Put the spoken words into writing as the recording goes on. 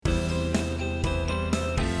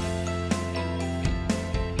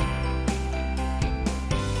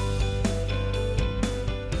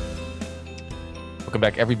Welcome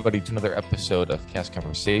back, everybody, to another episode of Cast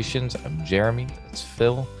Conversations. I'm Jeremy. That's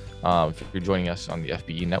Phil. If you're joining us on the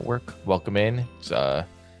FBE network, welcome in. It's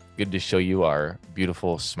good to show you our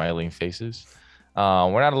beautiful smiling faces.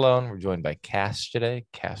 We're not alone. We're joined by Cass today.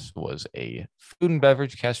 Cass was a food and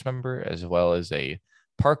beverage cast member as well as a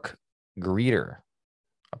park greeter.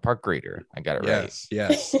 A park greeter. I got it right.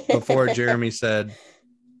 Yes. Before Jeremy said,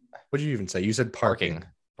 what did you even say? You said parking.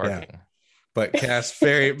 Parking. Yeah. But Cass,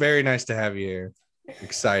 very, very nice to have you here.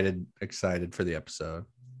 Excited for the episode.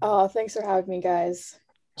 Oh, thanks for having me, guys.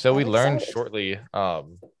 So we learned shortly,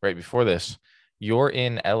 right before this, you're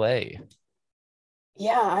in LA.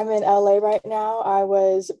 Yeah, I'm in LA right now. I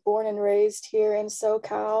was born and raised here in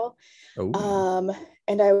SoCal. Oh.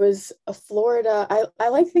 And I was a Florida. I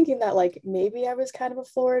like thinking that like maybe I was kind of a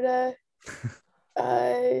Florida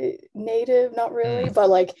native, not really, but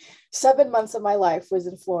like 7 months of my life was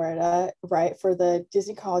in Florida, right? For the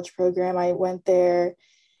Disney College program. I went there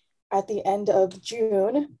at the end of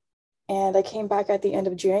June and I came back at the end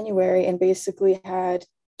of January and basically had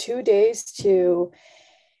 2 days to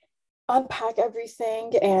unpack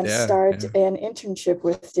everything and start an internship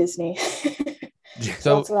with Disney.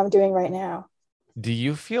 So that's what I'm doing right now. Do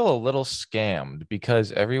you feel a little scammed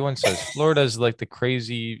because everyone says Florida's like the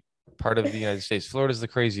crazy part of the United States? Florida's the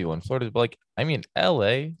crazy one. Florida's like, I mean,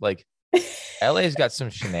 LA's got some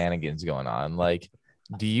shenanigans going on. Like,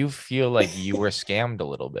 do you feel like you were scammed a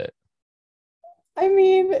little bit? I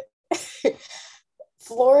mean,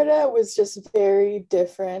 Florida was just very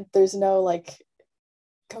different. There's no like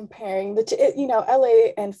comparing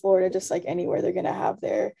LA and Florida, just like anywhere, they're going to have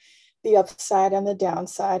the upside and the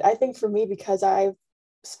downside. I think for me, because I've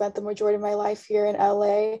spent the majority of my life here in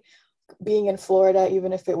LA, being in Florida,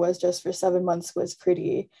 even if it was just for 7 months, was a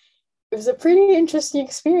pretty interesting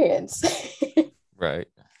experience. Right.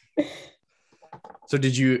 So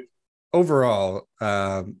did you overall,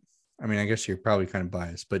 I mean, I guess you're probably kind of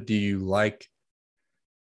biased, but do you like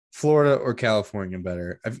Florida or California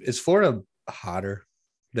better? Is Florida hotter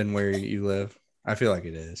than where you live? I feel like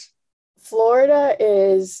it is. Florida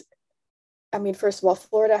is, I mean, first of all,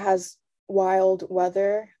 Florida has wild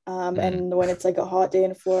weather. And when it's like a hot day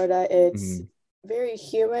in Florida, it's very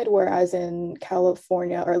humid, whereas in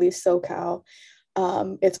California, or at least SoCal,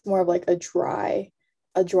 it's more of like a dry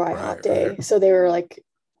hot day. Right. So they were like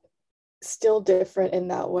still different in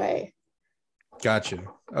that way. Gotcha.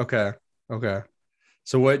 Okay.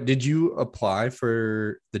 So what did you apply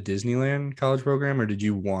for the Disneyland college program, or did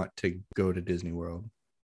you want to go to Disney World?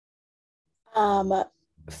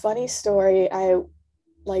 Funny story. I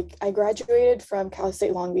graduated from Cal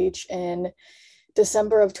State Long Beach in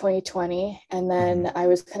December of 2020. And then I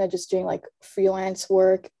was kind of just doing like freelance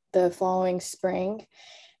work the following spring.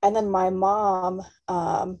 And then my mom,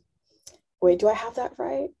 wait, do I have that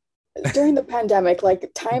right? During the pandemic,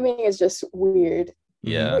 like timing is just weird.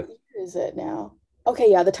 Yeah. What year is it now?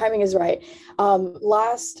 Okay, yeah, the timing is right.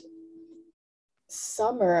 Last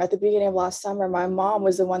summer, at the beginning of last summer, my mom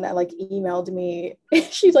was the one that like emailed me.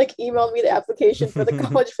 She like emailed me the application for the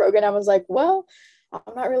college program. I was like, well,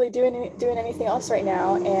 I'm not really doing anything else right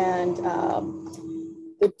now. And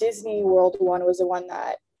the Disney World one was the one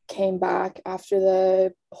that came back after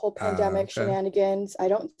the whole pandemic shenanigans. I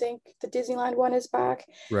don't think the Disneyland one is back.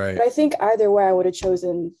 Right. But I think either way I would have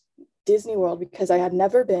chosen Disney World because I had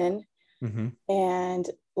never been. And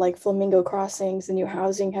like Flamingo Crossings, the new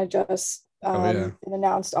housing had just been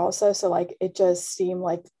announced also. So like it just seemed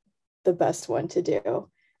like the best one to do.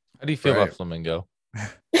 How do you feel about Flamingo?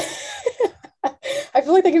 I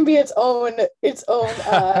feel like that can be its own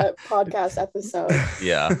podcast episode.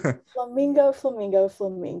 Yeah. Flamingo.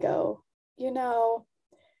 You know,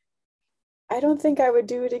 I don't think I would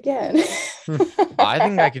do it again. I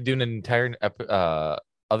think I could do an entire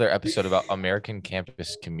other episode about American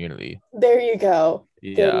Campus Community. There you go.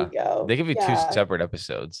 Yeah. There you go. They could be two separate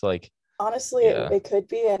episodes. Like honestly, it could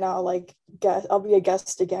be, and I'll be a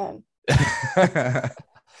guest again.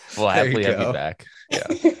 We'll happily have you back. Yeah.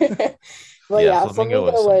 Well,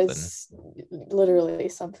 Flamingo was literally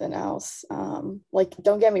something else. Like,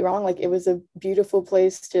 don't get me wrong, like it was a beautiful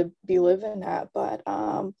place to be living at, but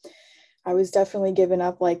I was definitely giving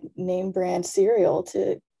up like name brand cereal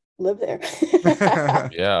to live there.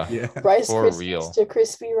 Yeah. Rice for Krispies real to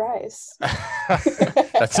crispy rice.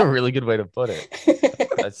 That's a really good way to put it.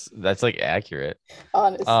 That's like accurate.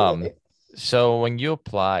 Honestly. So when you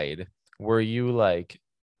applied, were you like,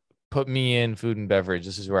 put me in food and beverage,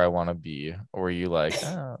 this is where I want to be, or were you like,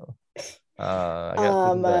 I got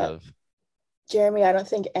food and bev? Jeremy, I don't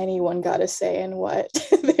think anyone got a say in what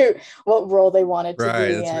role they wanted to be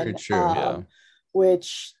that's in. very true.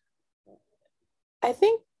 Which I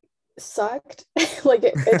think sucked. Like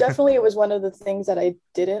it definitely was one of the things that I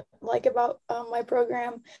didn't like about my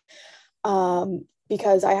program,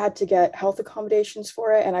 because I had to get health accommodations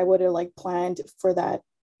for it, and I would have like planned for that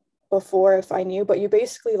before if I knew. But you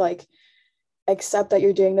basically like accept that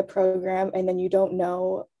you're doing the program, and then you don't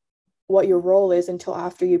know what your role is until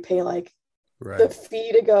after you pay like the Right.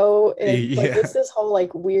 fee to go. And like Yeah. it's this whole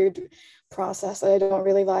like weird process that I don't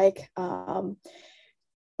really like.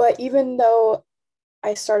 But even though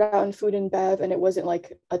I started out in food and bev and it wasn't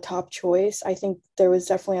like a top choice, I think there was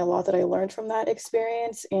definitely a lot that I learned from that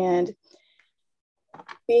experience. And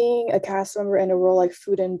being a cast member in a role like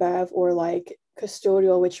food and bev or like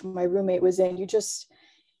custodial, which my roommate was in, you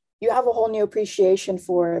have a whole new appreciation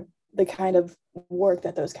for the kind of work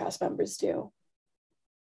that those cast members do.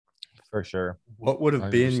 For sure. What would have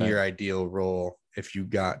been 100%. your ideal role if you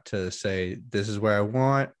got to say, this is where I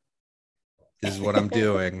want, this is what I'm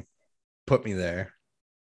doing, put me there?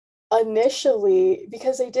 Initially,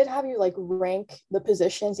 because they did have you like rank the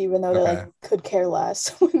positions, even though they like Okay. could care less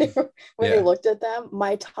when they Yeah. looked at them.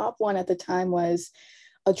 My top one at the time was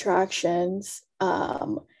attractions.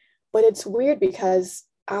 But it's weird because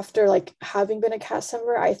after like having been a cast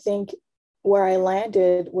member, I think where I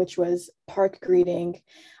landed, which was park greeting,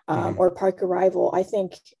 Mhm. or park arrival, I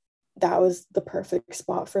think that was the perfect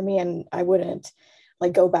spot for me, and I wouldn't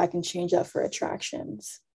like go back and change that for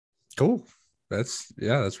attractions. Cool. That's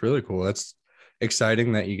really cool. That's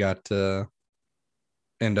exciting that you got to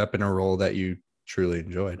end up in a role that you truly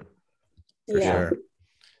enjoyed, for Yeah. sure.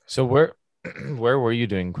 So where where were you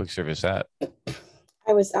doing quick service at?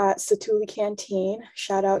 I was at Satuli Canteen.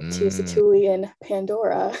 Shout out to Mm, Satuli in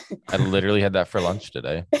Pandora. I literally had that for lunch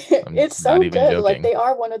today. I'm It's not so even good. Like joking. they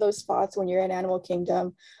are one of those spots when you're in Animal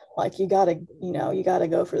Kingdom, like you gotta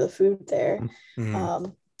go for the food there. Mhm.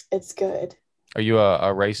 Um, it's good. Are you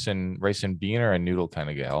a rice and bean or a noodle kind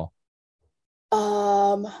of gal?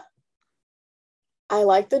 Um, I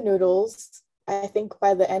like the noodles. I think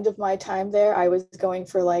by the end of my time there, I was going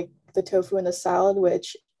for like the tofu and the salad,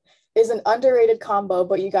 which is an underrated combo,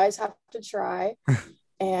 but you guys have to try.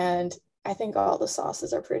 And I think all the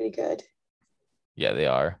sauces are pretty good. Yeah, they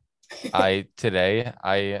are. I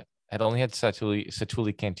had only had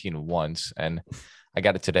Satuli Canteen once, and I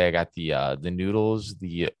got it today. I got the noodles,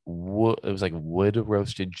 it was like wood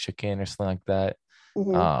roasted chicken or something like that.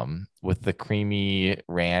 Mhm. With the creamy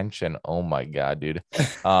ranch, and oh my god, dude.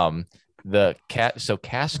 Um, the cat so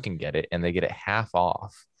Cass can get it and they get it half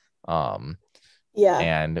off. Um, Yeah.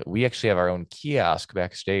 and we actually have our own kiosk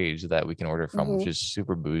backstage that we can order from, which Mhm. is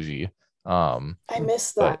super bougie. Um, I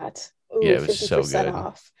miss but that. yeah, Ooh, it was so 50% good.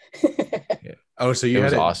 off. Yeah, Oh, so it you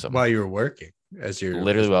was had it awesome. while you were working Literally as while you're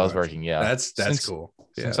I was watching. working, yeah. That's Since cool.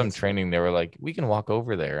 Yeah, since I'm that's cool. training, they were like, we can walk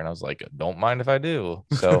over there. And I was like, don't mind if I do.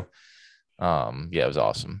 So yeah, it was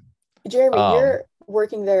awesome. Jeremy, Um, you're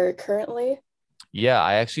working there currently? yeah,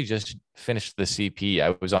 I actually just finished the CP.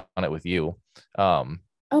 I was on it with you. Um,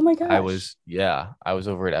 Oh my gosh. I was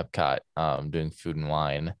over at Epcot doing food and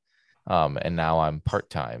wine. And now I'm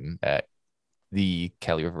part-time at the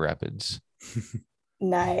Cali River Rapids.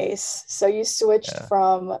 Nice. So you switched Yeah,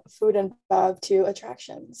 from food and bev to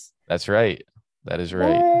attractions. that's right. That is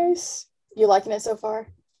right. Nice. You liking it so far?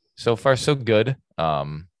 So far, so good.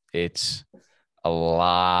 It's a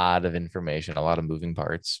lot of information, a lot of moving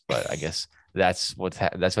parts, but I guess that's what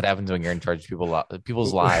happens when you're in charge of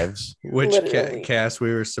people's lives. Which Literally. cast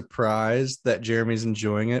we were surprised that Jeremy's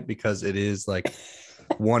enjoying it because it is like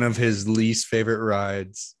one of his least favorite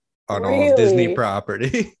rides on all of Disney Really?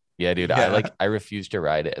 property. Yeah, dude, Yeah. I refuse to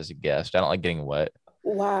ride it as a guest. I don't like getting wet.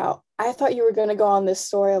 Wow. I thought you were going to go on this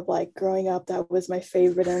story of like growing up, that was my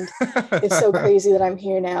favorite. And it's so crazy that I'm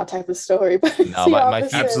here now type of story, but it's No, the my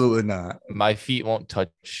feet opposite. Absolutely not. my feet won't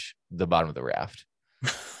touch the bottom of the raft.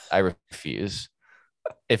 I refuse.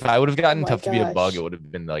 If I would have Oh gotten my tough to be a bug, it gosh. would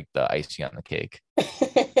have been like the icing on the cake.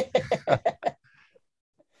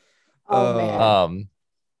 Oh man. Um,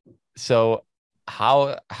 so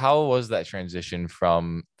how was that transition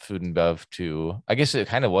from food and bev to, I guess it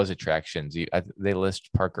kind of was attractions. They list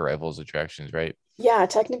park arrivals attractions, right? Yeah,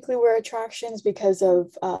 technically we're attractions because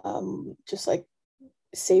of just like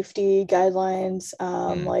safety guidelines,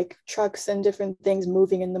 Mm, like trucks and different things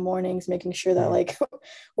moving in the mornings, making sure that Mhm. like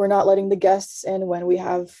we're not letting the guests in when we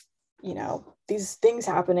have, these things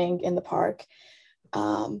happening in the park.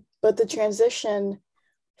 But the transition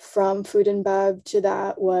from food and bev to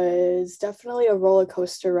that was definitely a roller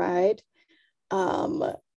coaster ride. Um,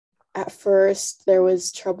 at first, there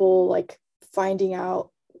was trouble like finding out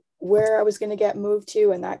where I was going to get moved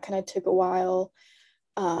to, and that kind of took a while.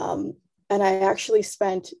 Um, and I actually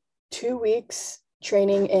spent 2 weeks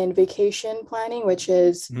training in vacation planning, which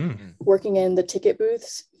is working in the ticket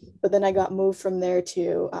booths. But then I got moved from there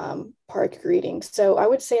to park greeting. So I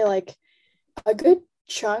would say like a good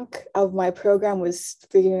chunk of my program was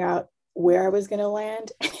figuring out where I was going to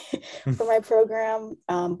land for my program.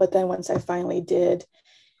 But then once I finally did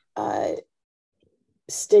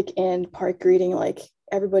stick in park greeting, like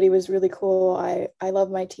everybody was really cool. I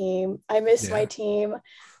love my team. I miss my team.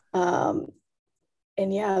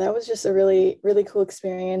 And yeah, that was just a really, really cool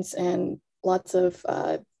experience and lots of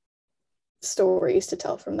stories to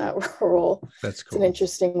tell from that role. That's cool. It's an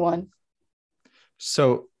interesting one.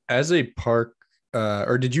 So as a park,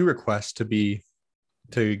 or did you request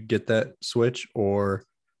to get that switch, or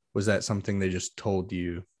was that something they just told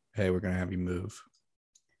you, hey, we're going to have you move?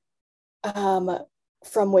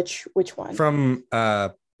 From which one? From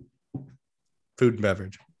food and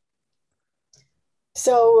beverage.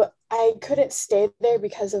 So I couldn't stay there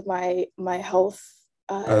because of my health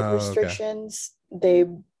restrictions. Okay. They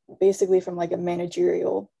basically, from like a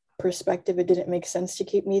managerial perspective, it didn't make sense to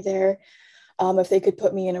keep me there. If they could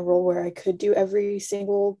put me in a role where I could do every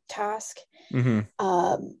single task.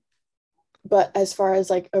 But as far as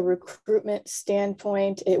like a recruitment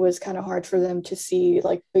standpoint, it was kind of hard for them to see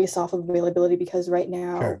like based off of availability, because right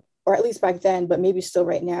now, or at least back then, but maybe still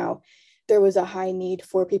right now, there was a high need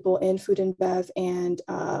for people in food and bev and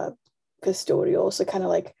custodial. So kind of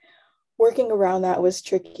like working around that was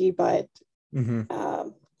tricky, but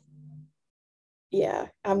yeah,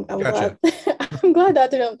 I'm glad I'm glad that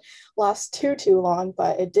didn't last too long,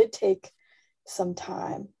 but it did take some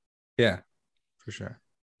time. Yeah, for sure.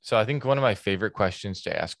 So I think one of my favorite questions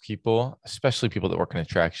to ask people, especially people that work in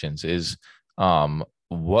attractions, is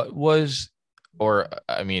what was, or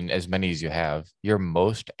I mean, as many as you have, your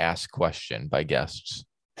most asked question by guests?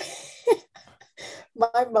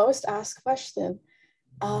 My most asked question.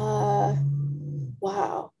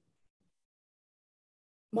 Wow.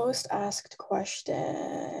 Most asked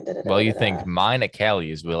question. Well, you think mine at Cali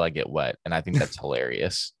is will I get wet? And I think that's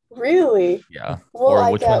hilarious. Really? Yeah. Will or I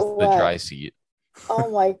which get one's wet? the dry seat?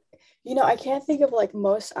 Oh my, I can't think of like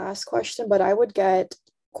most asked question, but I would get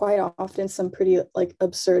quite often some pretty like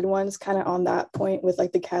absurd ones kind of on that point with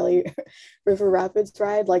like the Cali River Rapids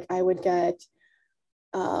ride. Like I would get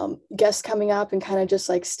guests coming up and kind of just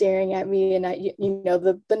like staring at me, and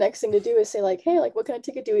the next thing to do is say like, hey, like what kind of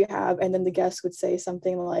ticket do we have? And then the guest would say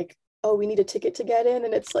something like, oh, we need a ticket to get in.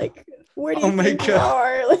 And it's like, where do you think you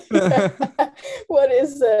are? Like, what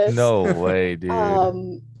is this? No way,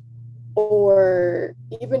 dude. Or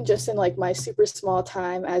even just in like my super small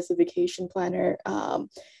time as a vacation planner,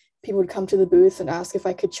 people would come to the booth and ask if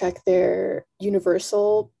I could check their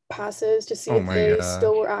Universal passes to see if they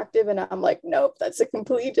still were active. And I'm like, nope, that's a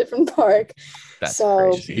completely different park. That's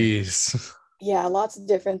crazy. Yeah, lots of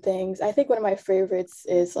different things. I think one of my favorites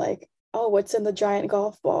is like, oh, what's in the giant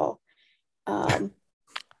golf ball?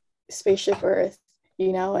 Spaceship Earth.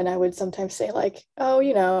 And I would sometimes say like,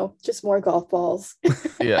 oh, just more golf balls.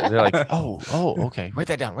 Yeah, they're like, oh, okay, write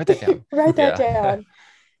that down. Write that down.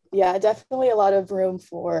 Yeah, definitely a lot of room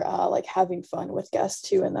for like having fun with guests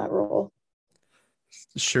too in that role.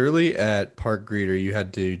 Surely at Park Greeter, you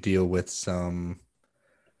had to deal with some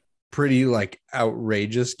pretty like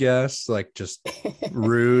outrageous guests, like just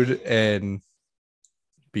rude and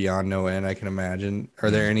beyond no end, I can imagine. Are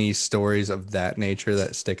there any stories of that nature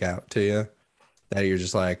that stick out to you? That you're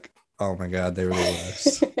just like, oh my God, they were the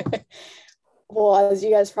worst. Well, as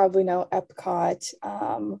you guys probably know, Epcot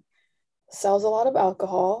sells a lot of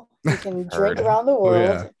alcohol. You can drink around the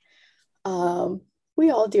world. Oh, yeah. We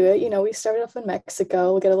all do it. We started off in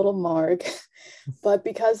Mexico, we'll get a little marg. But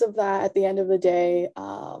because of that, at the end of the day,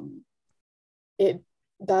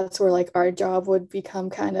 that's where like our job would become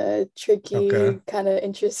kind of tricky, kind of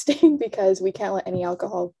interesting, because we can't let any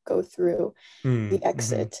alcohol go through the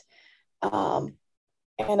exit.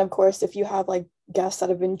 And of course, if you have like guests that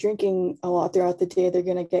have been drinking a lot throughout the day, they're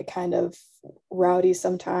going to get kind of rowdy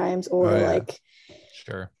sometimes, or like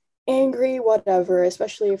angry, whatever,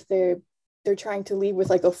 especially if they're trying to leave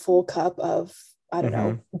with like a full cup of, I don't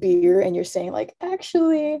know, beer. And you're saying like,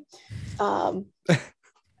 actually, I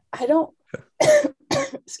don't,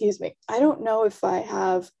 excuse me. I don't know if I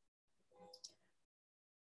have,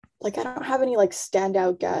 like, I don't have any like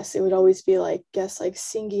standout guests. It would always be like guests like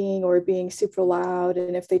singing or being super loud.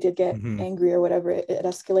 And if they did get angry or whatever, it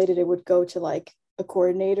escalated, it would go to like a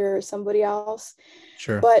coordinator or somebody else.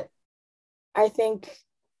 Sure. But I think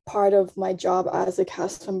part of my job as a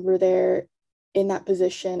cast member there in that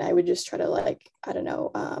position, I would just try to like, I don't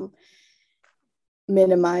know,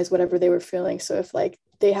 minimize whatever they were feeling. So if like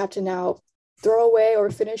they have to now throw away or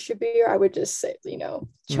finish your beer, I would just say, chug,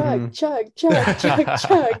 Mhm. chug, chug, chug,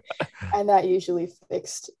 chug. And that usually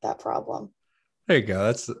fixed that problem. There you go.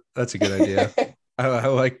 That's a good idea. I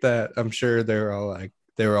like that. I'm sure they were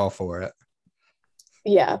all for it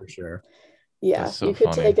Yeah. for sure. Yeah. That's so You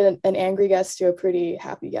could funny. take an angry guest to a pretty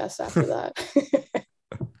happy guest after that.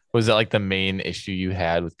 Was that like the main issue you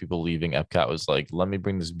had with people leaving Epcot was like, let me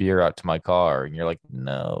bring this beer out to my car? And you're like,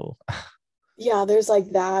 no. Yeah, there's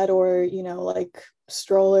like that, or like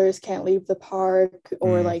strollers can't leave the park,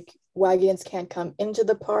 or Mm. like wagons can't come into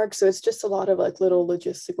the park. So it's just a lot of like little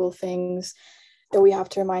logistical things that we have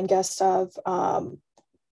to remind guests of.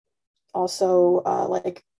 Also,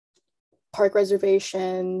 like park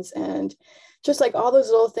reservations and just like all those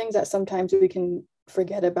little things that sometimes we can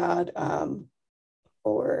forget about,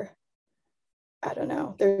 or I don't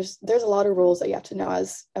know. There's a lot of rules that you have to know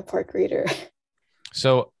as a park reader.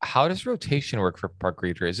 So how does rotation work for park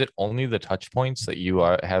reader? Is it only the touch points that you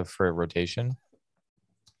have for rotation?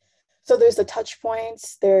 So there's the touch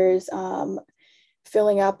points. There's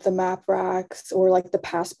filling up the map racks or like the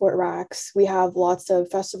passport racks. We have lots of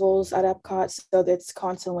festivals at Epcot, so that's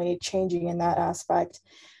constantly changing in that aspect.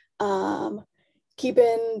 Um,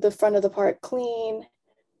 Keeping the front of the park clean,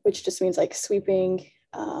 which just means like sweeping,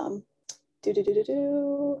 do do do do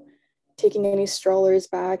do, taking any strollers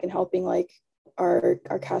back and helping like our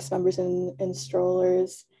cast members in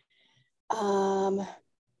strollers. Um,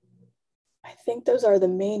 I think those are the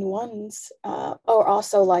main ones.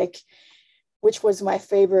 Also like, which was my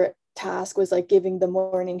favorite task, was like giving the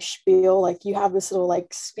morning spiel. Like you have this little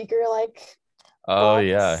like speaker like Oh box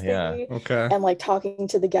yeah, yeah. thingy, Okay. and like talking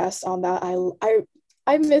to the guests on that.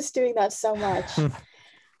 I miss doing that so much.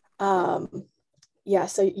 Um, yeah,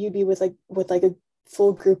 so you'd be with like a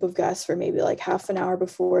full group of guests for maybe like half an hour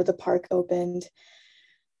before the park opened.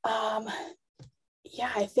 Um,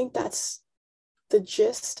 yeah, I think that's the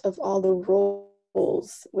gist of all the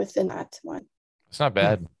roles within that one. It's not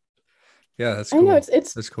bad. Yeah, that's I know cool.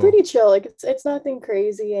 it's That's cool. pretty chill. Like it's nothing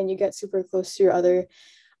crazy, and you get super close to your other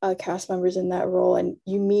cast members in that role, and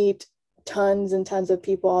you meet tons and tons of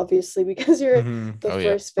people, obviously, because you're Mhm. the Oh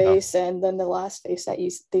yeah. first face and then the last face that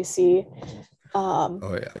they see.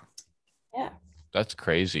 Oh yeah. Yeah, That's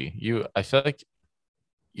crazy. I feel like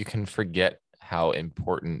you can forget how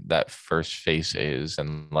important that first face is,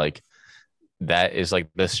 and like that is like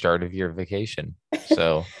the start of your vacation.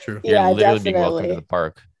 So True. you're yeah, literally being welcomed to the definitely.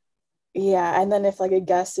 park. Yeah, and then if like a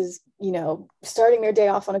guest is, starting their day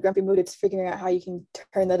off on a grumpy mood, it's figuring out how you can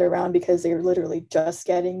turn that around because they're literally just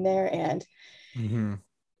getting there. And Hmm.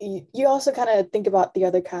 you also kind of think about the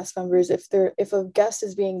other cast members. If a guest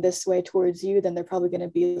is being this way towards you, then they're probably going to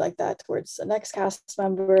be like that towards the next cast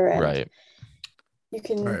member, and Right. you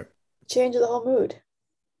can Right. change the whole mood.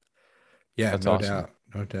 Yeah, That's no awesome. doubt.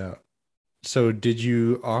 No doubt. So did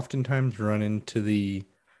you oftentimes run into the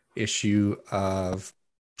issue of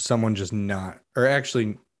someone just not, or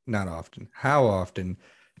actually not often? How often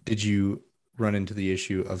did you run into the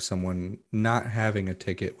issue of someone not having a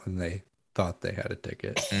ticket when they thought they had a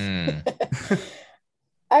ticket? Mm.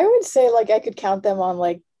 I would say like I could count them on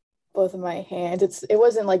like both of my hands. It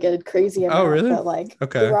wasn't like a crazy Oh, amount, really? but like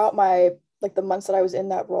Okay. throughout my like the months that I was in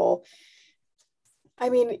that role, I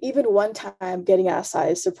mean, even one time getting asked, I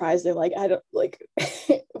was surprised. They're like, I don't like,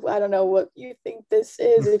 I don't know what you think this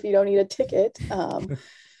is if you don't need a ticket.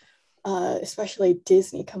 Especially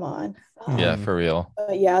Disney, come on. Yeah, Mhm. for real.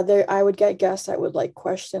 But yeah, there I would get guests that would like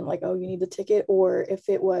question like, oh, you need the ticket, or if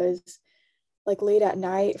it was like late at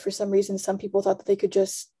night for some reason, some people thought that they could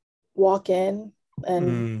just walk in and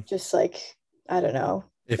Mm. just like, I don't know,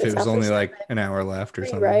 If it it's was after only 7, like an hour left or free,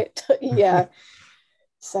 something. right? Yeah.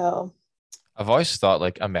 So I've always thought,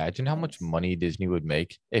 like, imagine how much money Disney would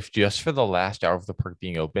make if just for the last hour of the park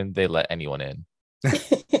being open, they let anyone in.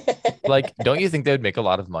 Like, don't you think they would make a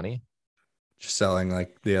lot of money? Just selling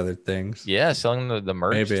like the other things. Yeah, selling the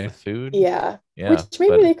merch, Maybe. the food. yeah, Yeah, which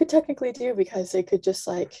maybe but they could technically do because they could just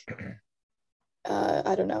like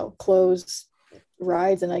I don't know, close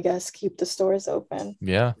rides and I guess keep the stores open.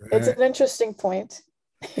 yeah, It's Right. an interesting point.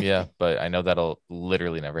 yeah. But I know that'll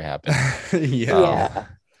literally never happen. Yeah. Yeah,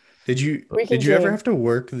 Did you we can did you ever dream. have to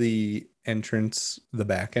work the entrance, the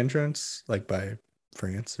back entrance, like by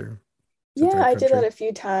France or is it Yeah, their I did that country? a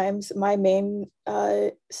few times. My main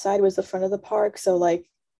side was the front of the park, so like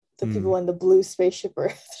the Mm. people in the blue Spaceship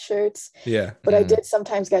Earth shirts. Yeah. But I Mm, did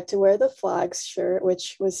sometimes get to wear the flags shirt,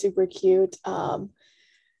 which was super cute.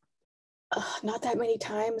 Not that many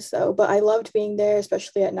times though, but I loved being there,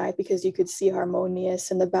 especially at night because you could see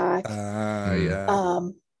Harmonious in the back. mm. Yeah.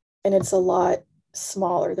 Um, and it's a lot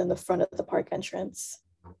smaller than the front of the park entrance.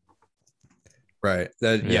 Right.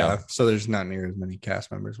 That Yeah. So there's not near as many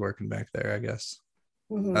cast members working back there, I guess.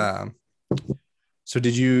 Mhm. Um, so do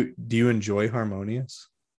you enjoy Harmonious?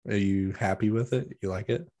 Are you happy with it? You like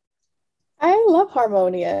it? I love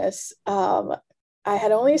Harmonious. I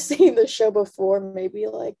had only seen the show before, maybe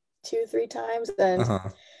like 2, 3 times, and Uh-huh.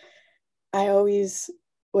 I always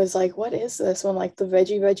was like, "What is this?" When like the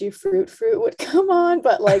veggie fruit would come on,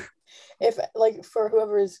 but like if like for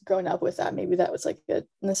whoever's grown up with that, maybe that was like a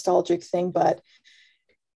nostalgic thing. But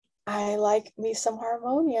I like me some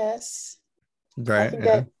Harmonious. I Right. can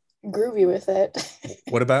Yeah. get groovy with it.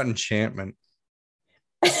 What about Enchantment?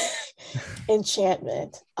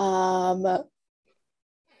 Enchantment. You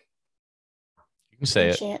can say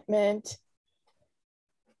it. Enchantment.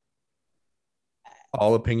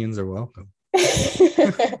 All opinions are welcome.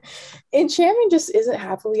 Enchantment just isn't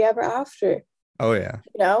happily ever after, Oh yeah.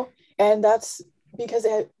 and that's because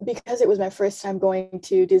it was my first time going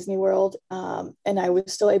to Disney World, and I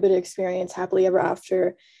was still able to experience happily ever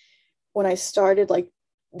after when I started. Like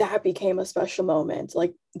that became a special moment,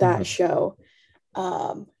 like that Mhm. show,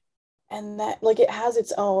 and that like it has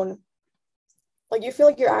its own, like you feel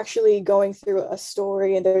like you're actually going through a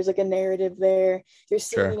story and there's like a narrative there. You're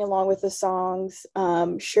Sure. singing along with the songs.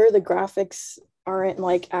 Sure, the graphics aren't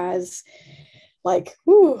like as like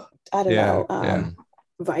whoo, I don't Yeah. know, Yeah.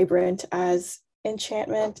 vibrant as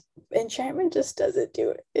Enchantment. Enchantment just doesn't do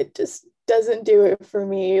it. It just doesn't do it for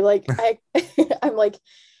me. Like I'm like,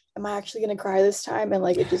 am I actually gonna cry this time? And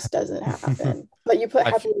like it just doesn't happen. But you put I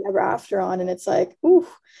f- Happily Ever After on, and it's like, ooh,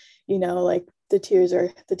 like the tears are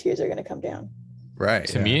gonna come down. Right.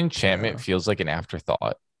 to Yeah. me, Enchantment feels like an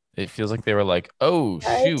afterthought. It feels like they were like, "Oh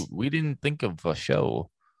Right? shoot, we didn't think of a show."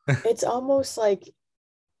 It's almost like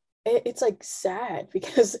it's like sad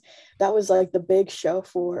because that was like the big show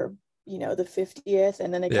for the 50th,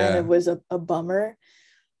 and then it kind of Yeah. was a bummer.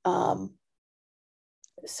 um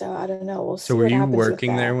so I don't know, we'll So see were what you happens with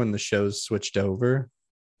working there that. when the shows switched over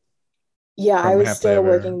Yeah, I from was Happily still Ever?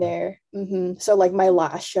 working there. So like my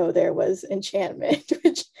last show there was Enchantment,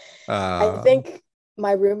 which I Uh, think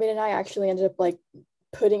my roommate and I actually ended up like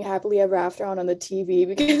putting Happily Ever After on the TV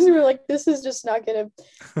because we were like, this is just not gonna,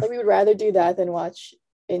 like, we would rather do that than watch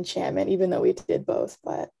Enchantment, even though we did both.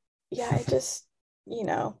 But yeah, I just,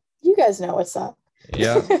 you guys know what's up.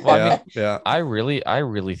 yeah. Well, I Yeah. mean, Yeah. I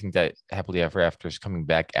really think that Happily Ever After is coming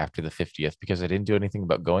back after the 50th because they didn't do anything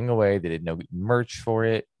about going away. They did no merch for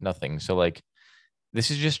it, nothing. So like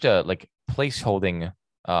this is just a like placeholding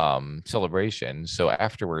celebration. So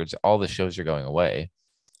afterwards, all the shows are going away.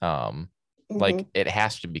 Um, Mhm. like it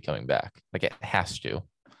has to be coming back. Like it has to.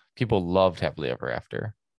 People loved Happily Ever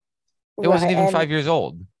After. It wasn't Right. even And 5 years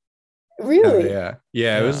old. Oh really, yeah.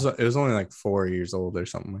 Yeah. It Yeah. was only like 4 years old or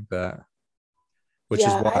something like that, which is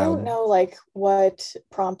yeah, I don't wild. know like what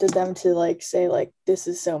prompted them to like say like this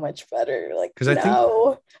is so much better. Like, Because I think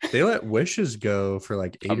no. they let Wishes go for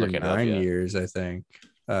like I'm 8 or looking it up. 9 years, I think.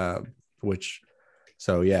 Which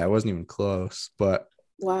so yeah, it wasn't even close, but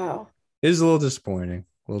Wow. it is a little disappointing.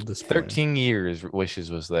 A little disappointing. 13 years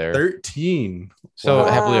Wishes was there. 13. So Wow.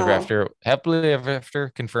 Wow. Happily Ever After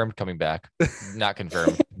confirmed coming back. Not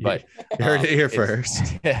confirmed, you, but you heard it here it's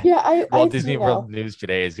first. Yeah, I Walt I Disney World News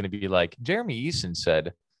today is going to be like Jeremy Eason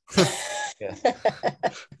said. Yeah.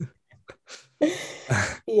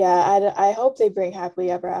 Yeah, I hope they bring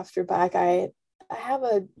Happily Ever After back. I have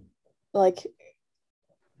a like,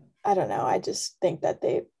 I don't know. I just think that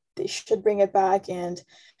they should bring it back, and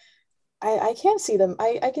I can't see them.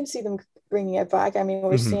 I can see them bringing it back. I mean,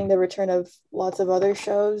 we're seeing Mhm. the return of lots of other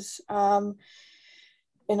shows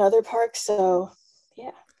in other parks. So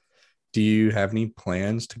yeah. Do you have any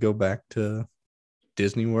plans to go back to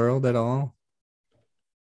Disney World at all?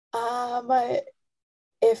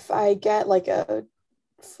 If I get like a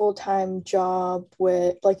full-time job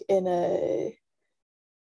with like in a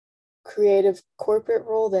creative corporate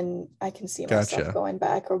role, then I can see myself Gotcha. going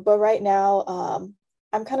back. But right now,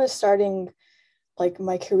 I'm kind of starting like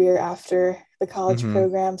my career after the college Hmm.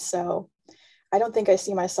 program, so I don't think I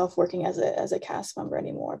see myself working as a cast member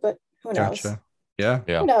anymore. But who knows? Gotcha. Yeah.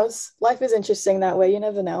 Yeah. Who knows? Life is interesting that way. You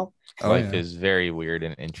never know. Oh Life yeah. is very weird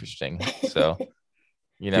and interesting. So you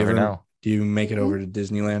Do you never ever know. do you make it Mhm. over to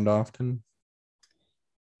Disneyland often?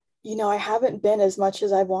 I haven't been as much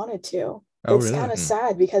as I wanted to. Oh It's really? kind of Hmm.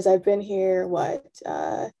 sad because I've been here,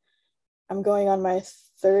 I'm going on my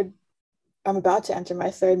third, I'm about to enter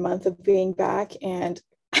my third month of being back. And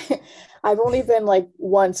I've only been like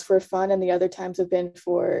once for fun, and the other times have been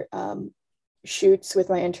for shoots with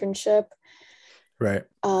my internship. Right.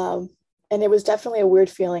 And it was definitely a weird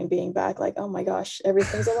feeling being back, like, oh my gosh,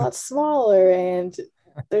 everything's a lot smaller and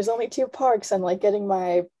there's only two parks, and like getting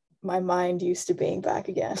my my mind used to being back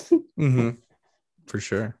again. Mm-hmm. For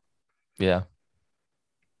sure. Yeah.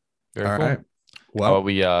 Very All cool. right. How Well, about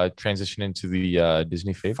we transition into the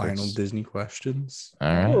Disney favorites? final Disney questions. All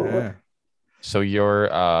right. Ooh. Yeah. So your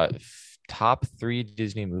top 3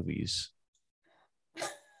 Disney movies.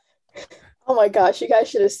 Oh my gosh, you guys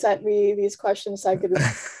should have sent me these questions so I could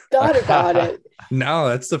have thought about it. No,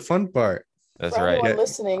 that's the fun part. That's For right. anyone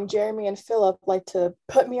listening, Jeremy and Philip like to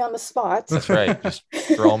put me on the spot. That's right. Just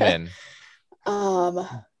throw them in.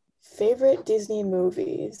 Favorite Disney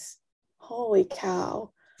movies. Holy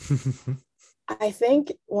cow. I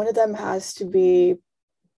think one of them has to be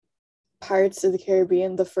Pirates of the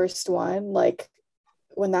Caribbean, the first one. Like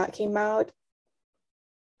when that came out,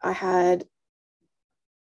 I had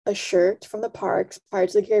a shirt from the parks,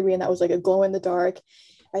 Pirates of the Caribbean, that was like a glow in the dark.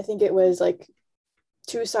 I think it was like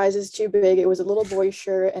 2 sizes too big. It was a little boy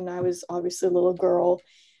shirt, and I was obviously a little girl.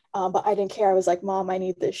 But I didn't care. I was like, Mom, I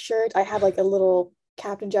need this shirt. I had like a little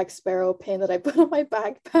Captain Jack Sparrow pin that I put on my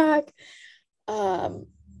backpack.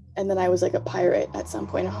 And then I was like a pirate at some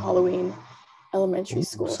point in Halloween elementary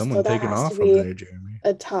school. Someone so that taking has off to over be there, Jeremy.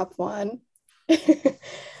 a top one.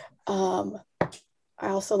 I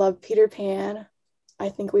also love Peter Pan. I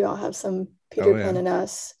think we all have some Peter Pan in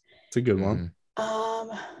us. It's a good one.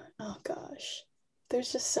 Oh gosh,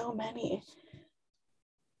 there's just so many.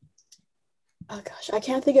 Oh gosh, I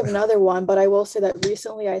can't think of another one, but I will say that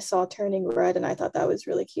recently I saw Turning Red and I thought that was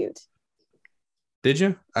really cute. Did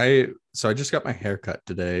you? So I just got my hair cut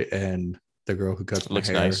today, and the girl who cuts my Looks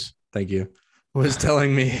hair, nice. thank you, was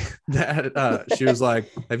telling me that she was like,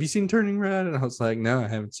 "Have you seen Turning Red?" And I was like, "No, I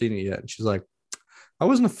haven't seen it yet." And she's like, "I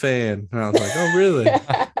wasn't a fan." And I was like, "Oh, really?"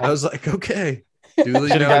 I was like, "Okay." Should have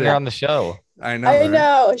gotten her on the show. I know. I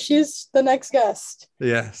know. She's the next guest.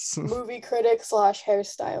 Yes. Movie critic /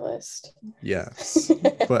 hairstylist. Yes.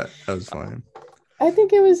 But that was fine. I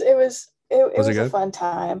think it was a good? fun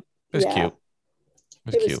time. It was cute.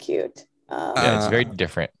 It was cute. Yeah, it's very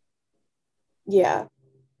different. Yeah.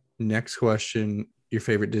 Next question. Your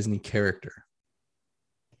favorite Disney character?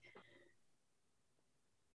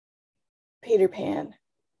 Peter Pan.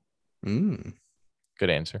 Good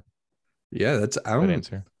answer. Yeah, Good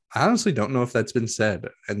answer. I honestly don't know if that's been said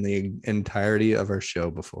in the entirety of our show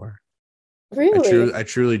before. Really? I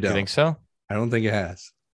truly don't. You think so? I don't think it has.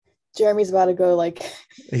 Jeremy's about to go like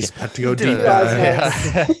He's about to go deep Yeah.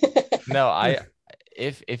 dive. No,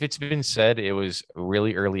 if it's been said, it was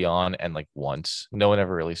really early on and like once. No one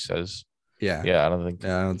ever really says. Yeah. Yeah, I don't think.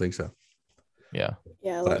 Yeah, I don't think so. Yeah.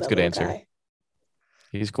 Yeah, I love That's that a good little answer. guy.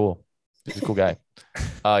 He's cool. He's a cool guy.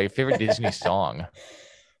 Your favorite Disney song?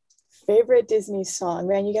 Favorite Disney song?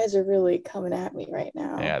 Man, you guys are really coming at me right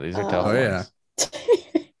now. Yeah, these are tough Oh, ones.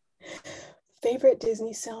 yeah. Favorite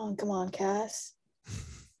Disney song? Come on, Cass.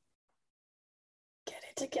 Get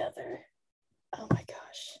it together. Oh my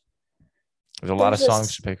gosh. There's a lot of There's songs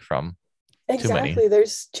just- to pick from. Exactly.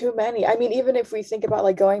 There's too many. I mean, even if we think about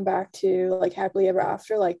like going back to like Happily Ever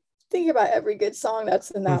After, like think about every good song that's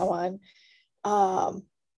in that one. Oh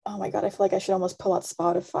my God, I feel like I should almost pull out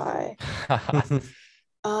Spotify.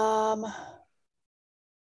 Oh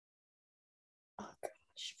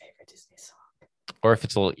gosh, favorite Disney song. Or if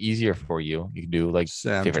it's a little easier for you, you can do like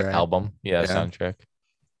favorite Soundtrack. album. Yeah, Yeah. soundtrack.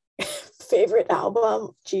 Favorite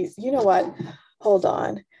album? Jeez, you know what? Hold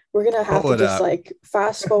on. We're gonna have Pull to it just up. like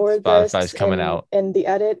fast forward this Spotify's coming out. in the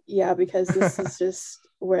edit. Yeah, because this is just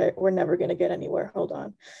we're never gonna get anywhere. Hold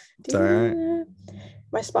on. It's all right.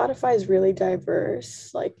 My Spotify is really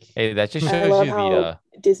diverse. Like Hey, that just I shows love you how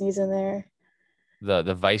Disney's in there.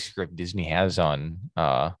 the vice grip Disney has on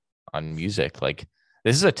music. Like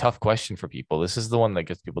this is a tough question for people. This is the one that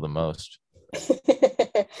gets people the most.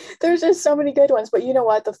 There's just so many good ones, but you know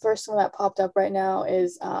what? The first one that popped up right now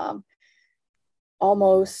is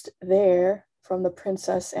Almost There from The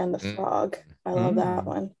Princess and the Frog. I love that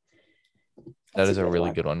one. That That's is a really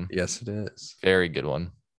one. good one. Yes, it is. Very good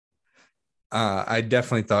one. I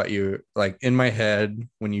definitely thought you, like, in my head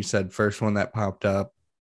when you said first one that popped up,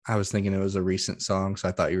 I was thinking it was a recent song, so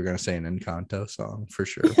I thought you were going to say an Encanto song for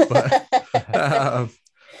sure. But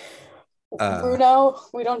Bruno,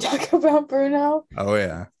 we don't talk about Bruno. oh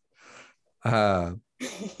yeah.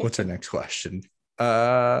 What's our next question?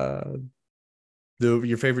 Your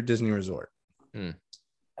favorite Disney resort?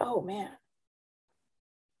 Oh man.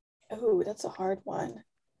 Oh, that's a hard one.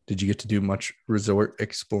 Did you get to do much resort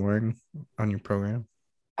exploring on your program?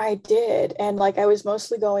 I did, and like I was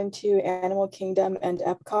mostly going to Animal Kingdom and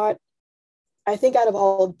Epcot. I think out of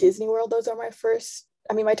all Disney World, those are my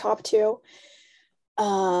top two.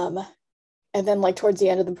 And then like towards the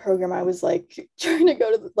end of the program, I was like trying to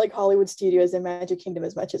go to like Hollywood Studios and Magic Kingdom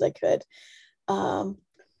as much as I could.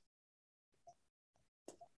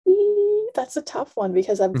 that's a tough one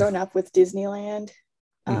because I've grown up with Disneyland.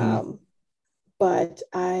 Mhm. But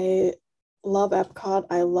I love Epcot.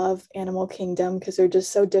 I love Animal Kingdom because they're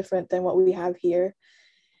just so different than what we have here.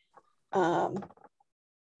 Um,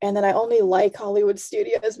 and then I only like Hollywood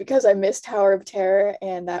Studios because I miss Tower of Terror,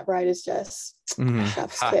 and that ride is just Mhm.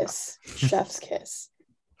 chef's kiss. Chef's kiss.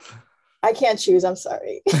 I can't choose. I'm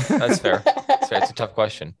sorry. That's fair. That's fair. It's a tough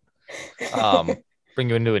question. Bring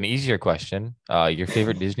you into an easier question. Your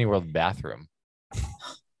favorite Disney World bathroom?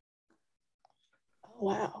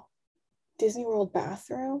 Wow. Disney World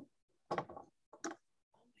bathroom? Oh my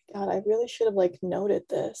God, I really should have like noted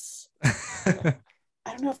this. I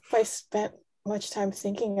don't know if I spent much time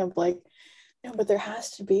thinking of like, no, but there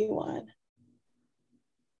has to be one.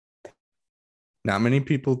 Not many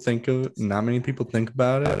people think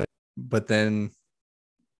about it, but then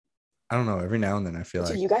I don't know. Every now and then I feel Do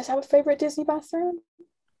like you guys have a favorite Disney bathroom?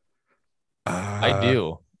 I uh,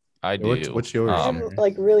 do. I do. what's yours? I'm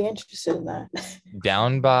like really interested in that.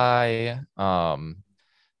 Down by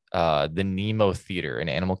the Nemo Theater in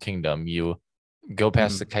Animal Kingdom, you go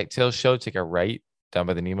past the Kite Tail show, take a right down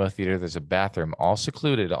by the Nemo Theater. There's a bathroom, all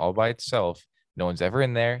secluded, all by itself. No one's ever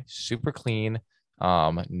in there. Super clean.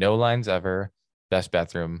 No lines ever. Best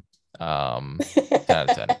bathroom. 10 out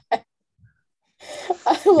of 10.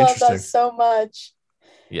 I love Interesting. that so much.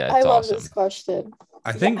 Yeah, I it's love awesome. this question.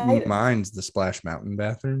 I think Yeah, mine's the Splash Mountain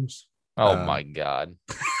bathrooms. Oh my God.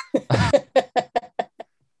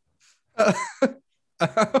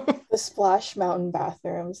 The Splash Mountain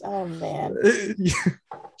bathrooms. Oh man.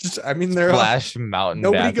 I mean, they're Splash Mountain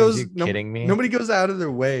nobody bathrooms. goes. You kidding me? Nobody goes out of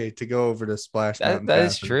their way to go over to Splash Mountain. That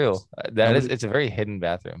is true. Nobody- It's a very hidden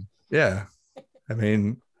bathroom. Yeah, I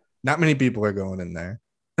mean, not many people are going in there.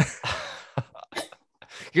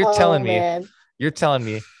 You're telling me Man.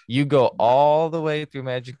 you go all the way through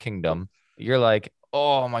Magic Kingdom. You're like,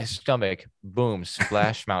 oh, my stomach. Boom,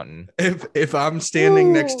 Splash Mountain. If I'm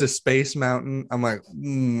standing next Ooh. to Space Mountain, I'm like,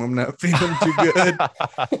 I'm not feeling too good.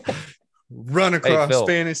 Run across Phil.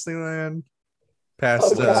 Fantasyland. Past.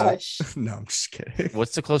 Oh gosh. No, I'm just kidding.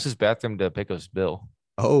 What's the closest bathroom to Pecos Bill?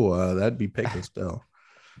 Oh, that'd be Pecos Bill.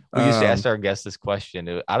 We used to ask our guests this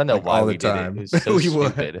question. I don't know like why all the we did time. it. It was so We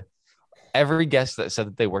would. stupid. Every guest that said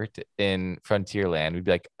that they worked in Frontierland, we'd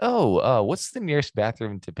be like, "Oh, what's the nearest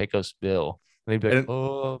bathroom to Pecos Bill?" And they'd be like, And-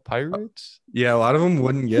 "Oh, Pirates." Yeah, a lot of them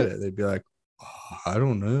wouldn't get it. They'd be like, oh, I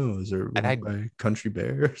don't know. Is there And one by Country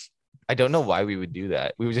Bears? I don't know why we would do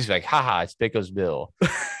that. We would just be like, haha, it's Pecos Bill.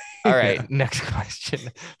 All right, Yeah. next question.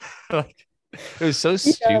 Like, it was so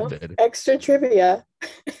You know, stupid. extra trivia.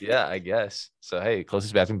 Yeah, I guess. So hey,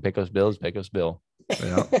 closest bathroom to Pecos Bill is Pecos Bill.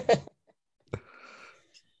 Yeah.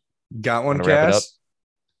 Got one, Wanna wrap it up? Cass?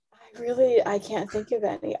 I can't think of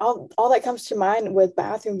any. All that comes to mind with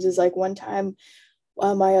bathrooms is like one time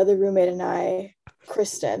my other roommate and I,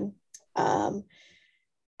 Kristen,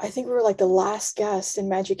 I think we were like the last guest in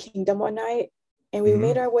Magic Kingdom one night, and we Mhm.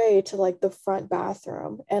 made our way to like the front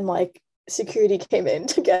bathroom, and like security came in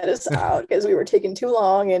to get us out because we were taking too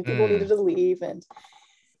long and people needed to leave. And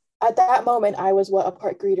at that moment, I was what a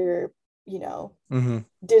park greeter, Mhm.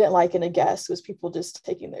 didn't like in a guest was people just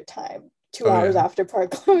taking their time 2 Oh, hours yeah. after park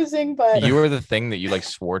closing. But You were the thing that you like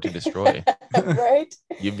swore to destroy. right,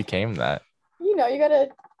 You became that. you gotta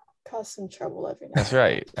cause some trouble every now. That's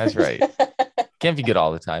right. That's right. Can't be good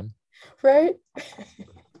all the time. Right. All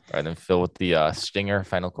right, then Phil with the stinger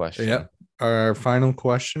final question. Yep. Our final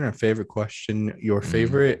question, our favorite question, your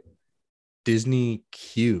favorite Disney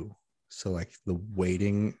queue. So like the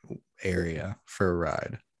waiting area for a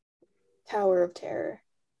ride. Tower of Terror.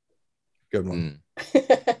 Good one.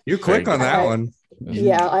 Mm. You're quick Very on good. that one.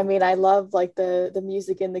 Yeah, I mean, I love like the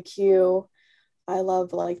music in the queue. I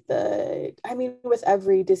love like with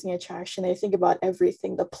every Disney attraction, they think about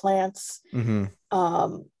everything, the plants, Mm-hmm.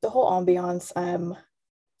 the whole ambiance.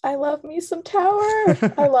 I love me some Tower.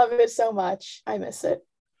 I love it so much. I miss it.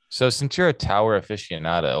 So since you're a tower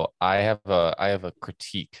aficionado, I have a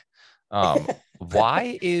critique.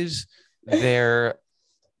 Why is there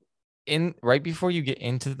right before you get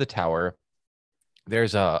into the tower,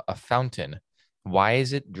 there's a fountain? Why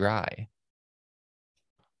is it dry?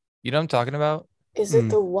 You know what I'm talking about? Is it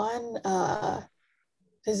the one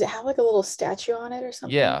does it have like a little statue on it or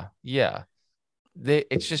something? Yeah.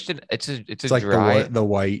 It's just It's like dry. the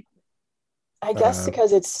white. I guess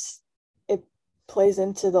because it plays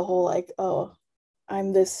into the whole like, oh,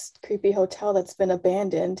 I'm this creepy hotel that's been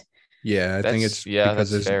abandoned. Yeah, I think it's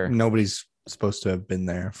because that's fair. nobody's supposed to have been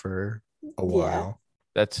there for a while.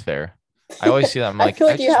 That's fair. I always see that. I'm like, I feel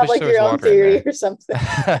like you just have wish like there your was own water in theory there. or something.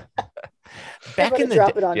 Back in the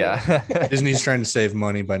drop day, it on me. yeah. Disney's trying to save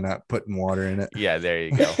money by not putting water in it. Yeah, there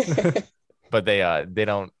you go. but they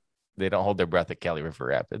don't hold their breath at Cali River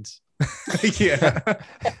Rapids. Yeah.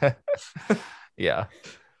 Yeah.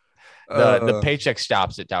 The paycheck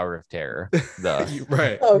stops at Tower of Terror.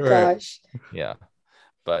 Right. Oh right. gosh. Yeah.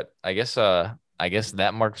 But I guess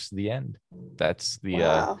that marks the end. That's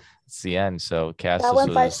Wow. it's the end. So Cass, That this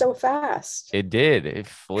went by was so fast. it did. It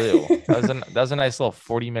flew. That was a nice little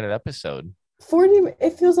 40-minute episode. 40,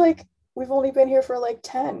 it feels like we've only been here for like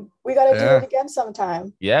 10. We got to do Yeah. it again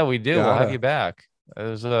sometime. Yeah, we do. We'll have Gotta. you back. It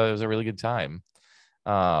was a really good time.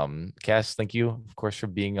 Cass, thank you, of course, for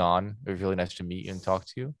being on. It was really nice to meet you and talk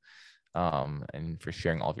to you. And for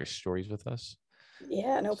sharing all of your stories with us.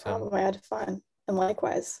 Yeah, no problem. I had fun. And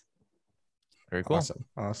likewise. Very cool.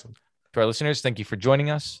 Awesome. To our listeners, thank you for joining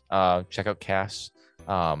us. Check out Cass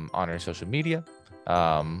on our social media.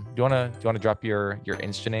 Do you wanna drop your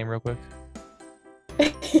Insta name real quick?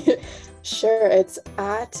 Sure, it's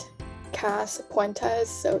at Cass Puentes,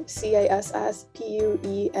 so CASSPUENTES.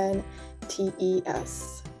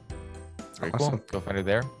 Very Awesome. cool. Go find her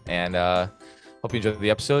there. And hope you enjoyed the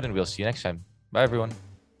episode, and we'll see you next time. Bye, everyone.